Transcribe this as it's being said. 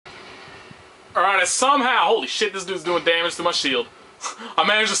Alright, somehow, holy shit, this dude's doing damage to my shield. I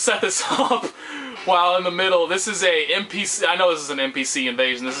managed to set this up while in the middle. This is a NPC, I know this is an NPC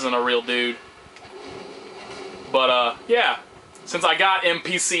invasion, this isn't a real dude. But, yeah. Since I got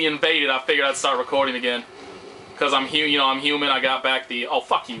NPC invaded, I figured I'd start recording again. Because I'm human, I got back the, oh,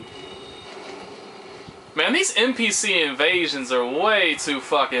 fuck you. Man, these NPC invasions are way too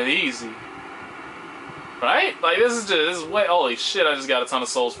fucking easy. Right? Like, this is way, holy shit, I just got a ton of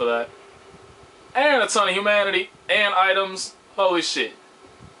souls for that. And a ton of humanity, and items, holy shit.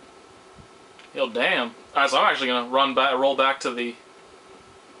 Yo, damn. Alright, so I'm actually gonna roll back to the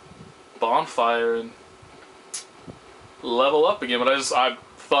bonfire and level up again, but I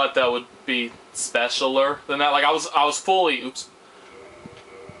thought that would be specialer than that. Like, I was fully, oops.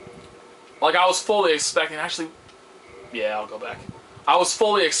 Like, I was fully expecting, actually, yeah, I'll go back. I was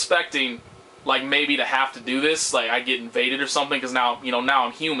fully expecting, like, maybe to have to do this, like, I get invaded or something, because now, now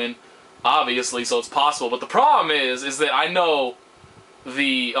I'm human, obviously, so it's possible. But the problem is that I know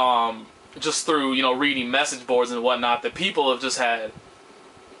the, just through, reading message boards and whatnot, that people have just had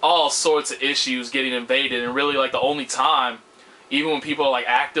all sorts of issues getting invaded, and really, like, the only time, even when people are, like,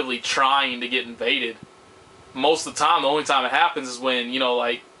 actively trying to get invaded, most of the time, the only time it happens is when,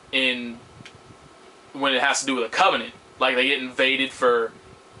 like, when it has to do with a covenant. Like, they get invaded for,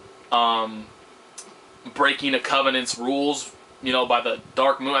 breaking a covenant's rules, by the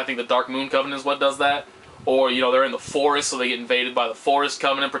Dark Moon. I think the Dark Moon Covenant is what does that. Or, they're in the forest, so they get invaded by the Forest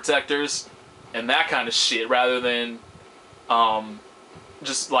Covenant protectors, and that kind of shit, rather than,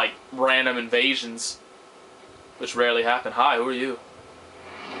 just, like, random invasions, which rarely happen. Hi, who are you?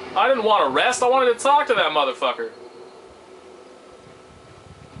 I didn't want to rest, I wanted to talk to that motherfucker.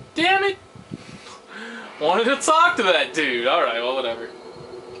 Damn it! Wanted to talk to that dude. Alright, well, whatever.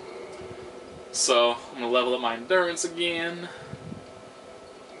 So, I'm gonna level up my endurance again.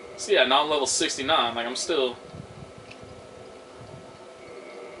 So yeah, now I'm level 69, like, I'm still...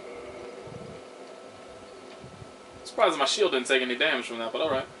 Surprised my shield didn't take any damage from that, but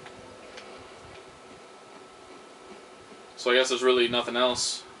alright. So I guess there's really nothing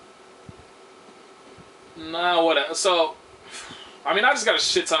else. Nah, what? So, I mean, I just got a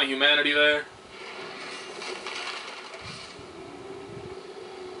shit ton of humanity there.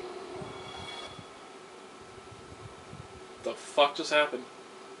 The fuck just happened?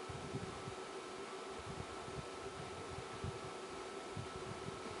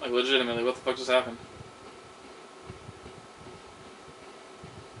 Like, legitimately, what the fuck just happened?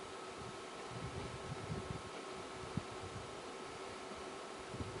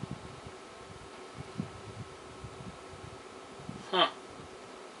 Huh.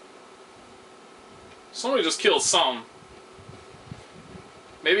 Somebody just killed some.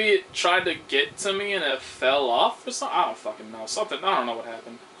 Maybe it tried to get to me and it fell off or something? I don't fucking know. Something, I don't know what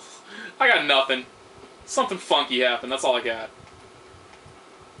happened. I got nothing. Something funky happened, that's all I got.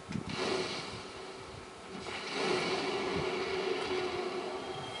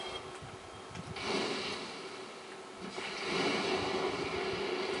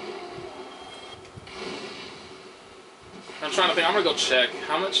 I'm trying to think, I'm gonna go check.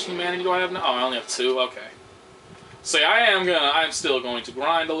 How much humanity do I have now? Oh, I only have 2, okay. So yeah, I'm still going to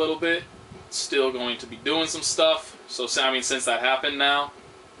grind a little bit. Still going to be doing some stuff. So, I mean, since that happened now,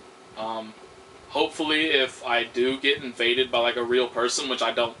 hopefully if I do get invaded by, like, a real person, which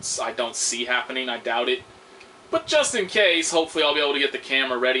I don't see happening, I doubt it. But just in case, hopefully I'll be able to get the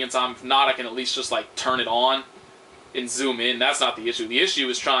camera ready in time. If not, I can at least just, like, turn it on and zoom in. That's not the issue. The issue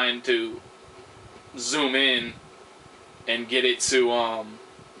is trying to zoom in and get it to,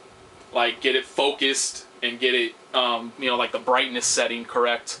 like, get it focused and get it, like the brightness setting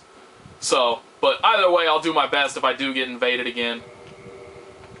correct. So, but either way, I'll do my best if I do get invaded again,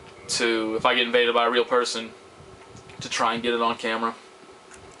 if I get invaded by a real person, to try and get it on camera.